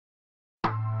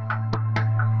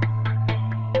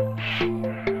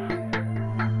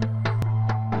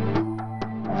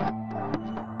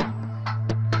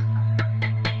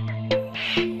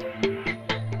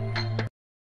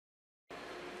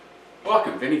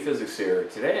VinniPhysics here.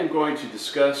 Today I'm going to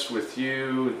discuss with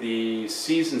you the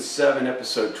Season 7,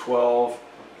 Episode 12,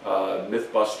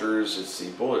 Mythbusters. It's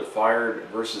the bullet fired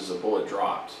versus a bullet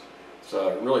dropped. It's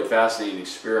a really fascinating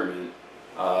experiment.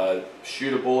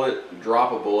 Shoot a bullet,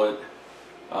 drop a bullet,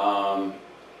 and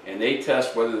they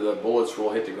test whether the bullets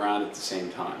will hit the ground at the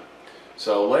same time.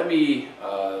 So let me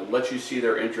let you see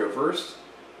their intro first,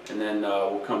 and then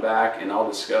we'll come back and I'll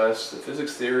discuss the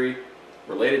physics theory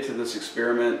related to this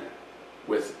experiment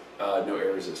with no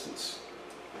air resistance.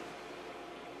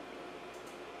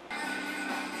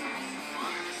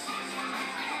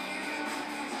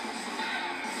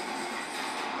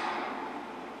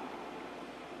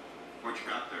 What you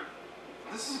got there?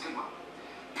 This is a good one.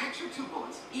 Picture two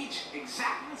bullets, each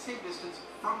exactly the same distance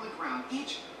from the ground,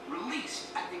 each released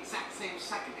at the exact same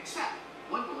second, except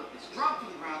one bullet is dropped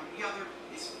to the ground, the other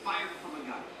is fired from a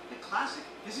gun. The classic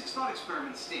physics thought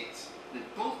experiment states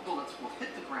that both bullets will hit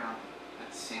the ground at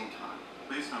the same time.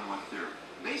 Based on what theory?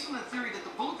 Based on the theory that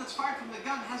the bullet that's fired from the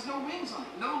gun has no wings on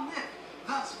it, no lip.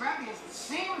 Thus, gravity has the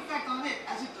same effect on it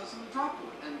as it does on the drop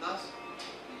bullet, and thus,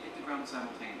 they hit the ground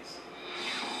simultaneously.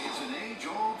 It's an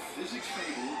age-old physics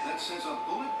fable that says a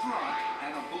bullet dropped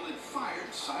and a bullet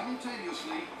fired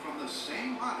simultaneously from the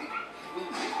same height will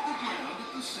hit the ground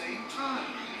at the same time.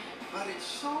 But it's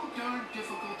so darn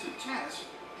difficult to test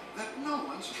that no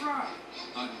one's tried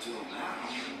until now.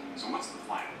 So what's the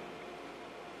plan?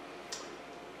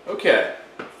 Okay,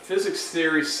 physics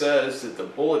theory says that the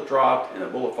bullet dropped and the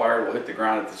bullet fired will hit the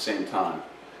ground at the same time.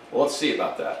 Well, let's see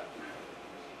about that.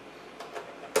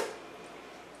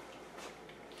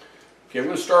 Okay, I'm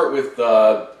going to start with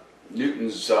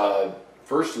Newton's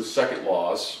first and second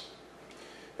laws,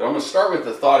 but I'm going to start with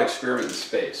the thought experiment in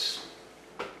space.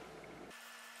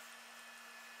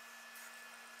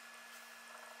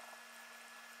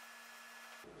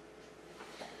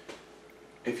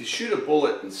 If you shoot a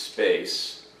bullet in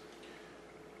space,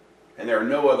 and there are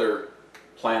no other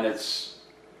planets,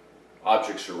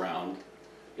 objects around,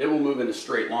 it will move in a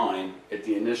straight line at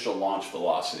the initial launch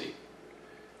velocity.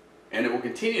 And it will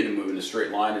continue to move in a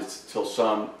straight line until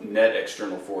some net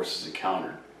external force is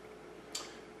encountered.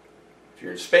 If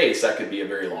you're in space, that could be a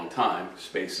very long time.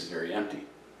 Space is very empty.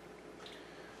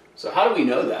 So how do we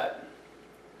know that?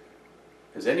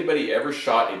 Has anybody ever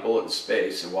shot a bullet in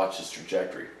space and watched its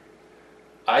trajectory?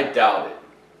 I doubt it,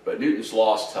 but Newton's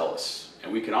laws tell us,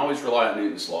 and we can always rely on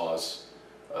Newton's laws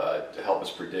to help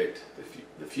us predict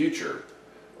the future,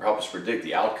 or help us predict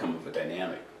the outcome of a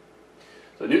dynamic.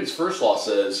 So Newton's first law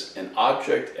says an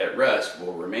object at rest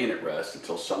will remain at rest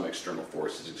until some external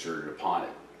force is exerted upon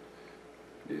it.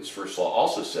 Newton's first law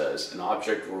also says an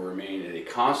object will remain at a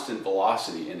constant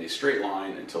velocity in a straight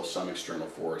line until some external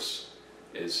force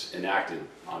is enacted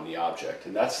on the object,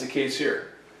 and that's the case here.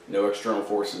 No external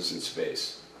forces in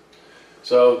space.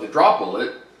 So the drop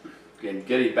bullet, again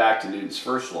getting back to Newton's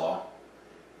first law,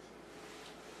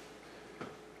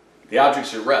 the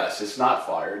object's at rest, it's not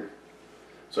fired,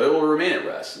 so it will remain at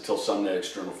rest until some net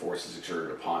external force is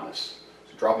exerted upon us.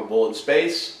 So drop a bullet in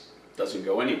space, doesn't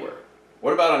go anywhere.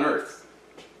 What about on Earth?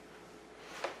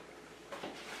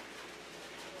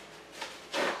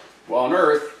 Well, on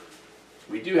Earth,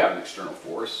 we do have an external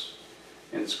force,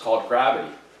 and it's called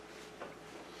gravity.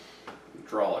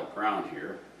 Draw a ground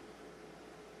here.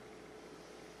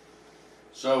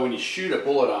 So when you shoot a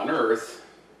bullet on Earth,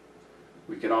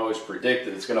 we can always predict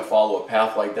that it's going to follow a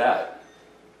path like that.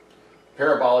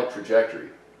 Parabolic trajectory.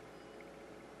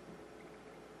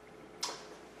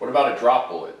 What about a drop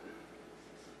bullet?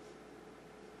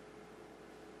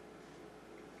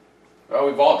 Well,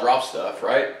 we've all dropped stuff,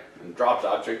 right? And the dropped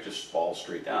object just falls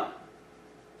straight down.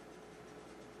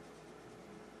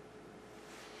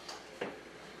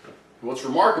 What's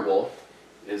remarkable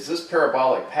is this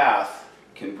parabolic path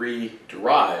can be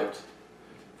derived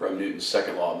from Newton's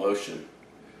second law of motion,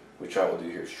 which I will do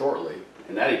here shortly,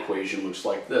 and that equation looks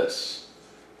like this.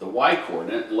 The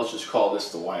y-coordinate, and let's just call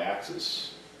this the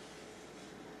y-axis,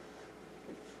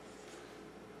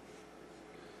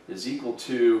 is equal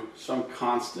to some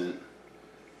constant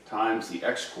times the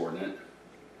x-coordinate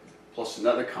plus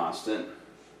another constant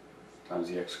times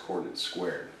the x-coordinate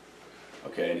squared.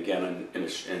 Okay, and again, in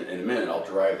a minute, I'll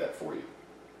derive that for you.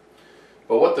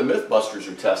 But what the Mythbusters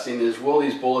are testing is, will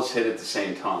these bullets hit at the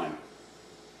same time?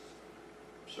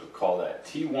 So call that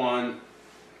T1,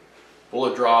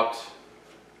 bullet dropped,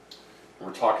 and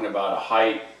we're talking about a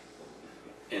height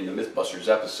in the Mythbusters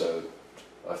episode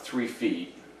of 3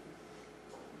 feet.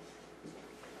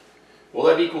 Will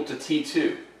that equal to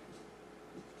T2?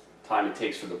 Time it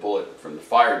takes for the bullet from the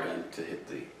fire gun to hit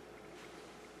the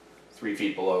 3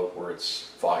 feet below where it's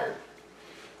fired.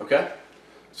 Okay?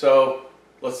 So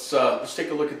let's take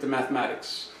a look at the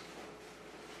mathematics.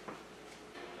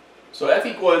 So F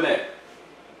equal ma.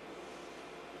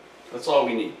 That's all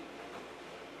we need.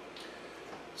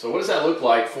 So what does that look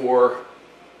like for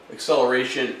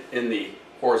acceleration in the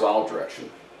horizontal direction?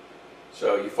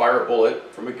 So you fire a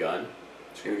bullet from a gun.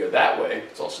 It's going to go that way.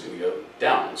 It's also going to go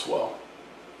down as well.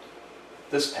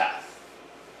 This path.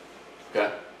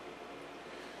 Okay?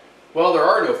 Well, there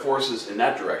are no forces in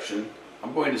that direction.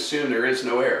 I'm going to assume there is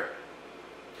no air.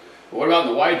 But what about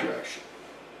in the y direction?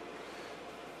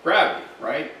 Gravity,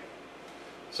 right?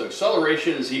 So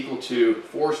acceleration is equal to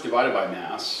force divided by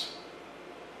mass.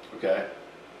 Okay?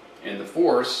 And the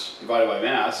force divided by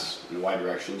mass in the y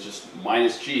direction is just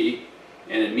minus g.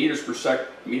 And in meters per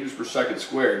second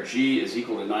squared, g is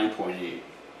equal to 9.8.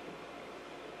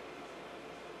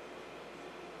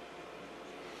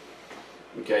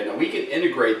 Okay, now we can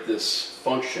integrate this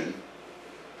function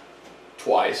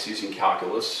twice using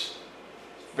calculus.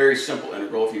 Very simple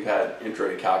integral. If you've had intro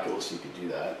to calculus, you could do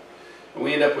that. And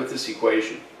we end up with this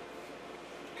equation.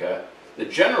 Okay, the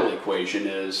general equation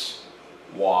is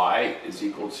y is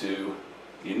equal to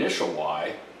the initial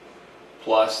y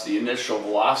plus the initial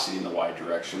velocity in the y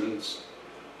directions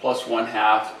plus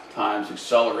 1/2 times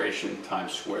acceleration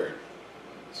times squared.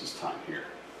 This is time here.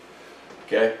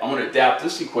 Okay, I'm going to adapt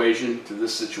this equation to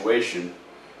this situation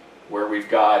where we've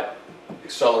got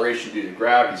acceleration due to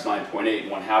gravity is 9.8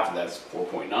 and 1/2 of that is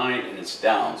 4.9 and it's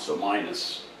down, so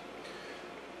minus.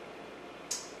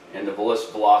 And the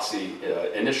velocity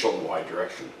initial in the y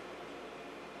direction.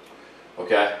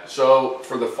 Okay, so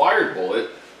for the fired bullet,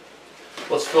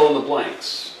 let's fill in the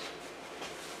blanks.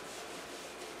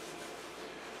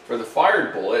 For the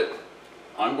fired bullet,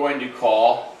 I'm going to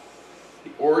call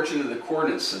the origin of the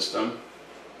coordinate system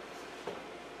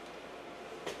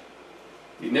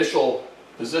the initial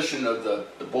position of the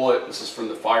bullet, this is from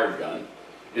the fired gun,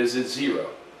 is at 0.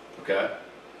 Okay?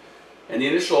 And the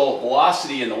initial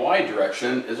velocity in the y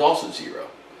direction is also 0.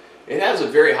 It has a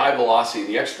very high velocity in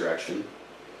the x direction,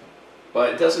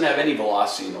 but it doesn't have any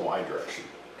velocity in the y direction.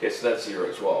 Okay, so that's 0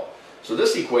 as well. So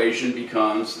this equation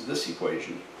becomes this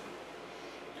equation.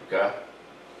 Okay?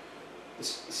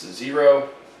 This is 0,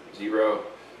 0,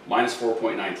 minus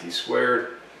 4.9 t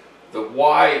squared. The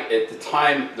y at the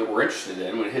time that we're interested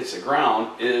in, when it hits the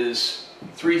ground, is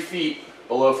 3 feet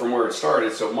below from where it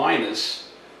started, so minus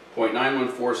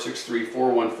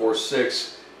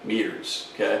 0.914634146 meters.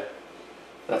 Okay?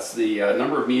 That's the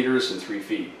number of meters in 3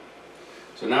 feet.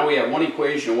 So now we have one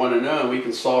equation and one unknown. We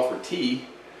can solve for t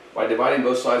by dividing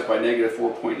both sides by negative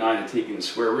 4.9 and taking the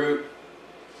square root.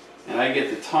 And I get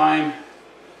the time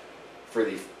for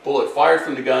the bullet fired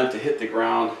from the gun to hit the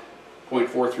ground,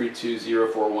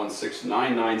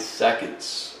 0.432041699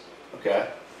 seconds. Okay?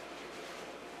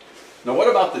 Now what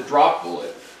about the drop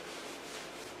bullet?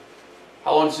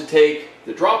 How long does it take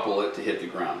the drop bullet to hit the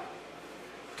ground?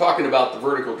 We're talking about the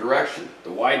vertical direction,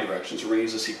 the y direction, so we're going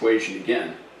to use this equation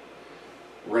again.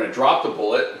 We're going to drop the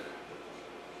bullet.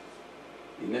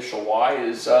 The initial y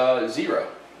is 0.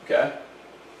 Okay?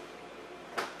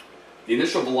 The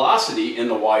initial velocity in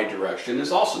the y direction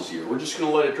is also 0. We're just going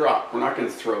to let it drop. We're not going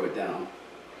to throw it down.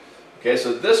 Okay,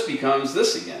 so this becomes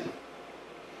this again.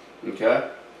 Okay?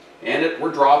 And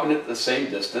we're dropping it the same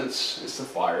distance as the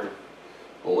fired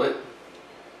bullet.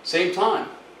 Same time.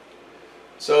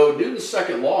 So Newton's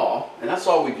second law, and that's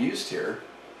all we've used here,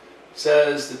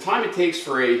 says the time it takes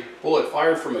for a bullet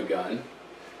fired from a gun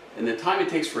and the time it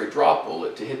takes for a drop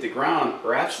bullet to hit the ground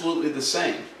are absolutely the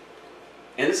same.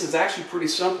 And this is actually pretty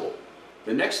simple.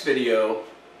 The next video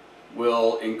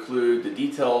will include the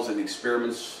details and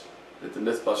experiments that the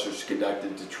Mythbusters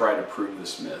conducted to try to prove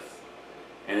this myth.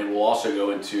 And it will also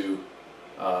go into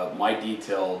my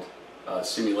detailed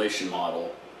simulation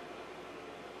model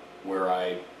where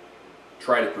I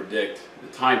try to predict the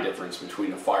time difference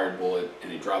between a fired bullet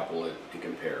and a drop bullet and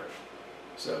compare.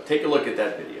 So take a look at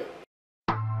that video.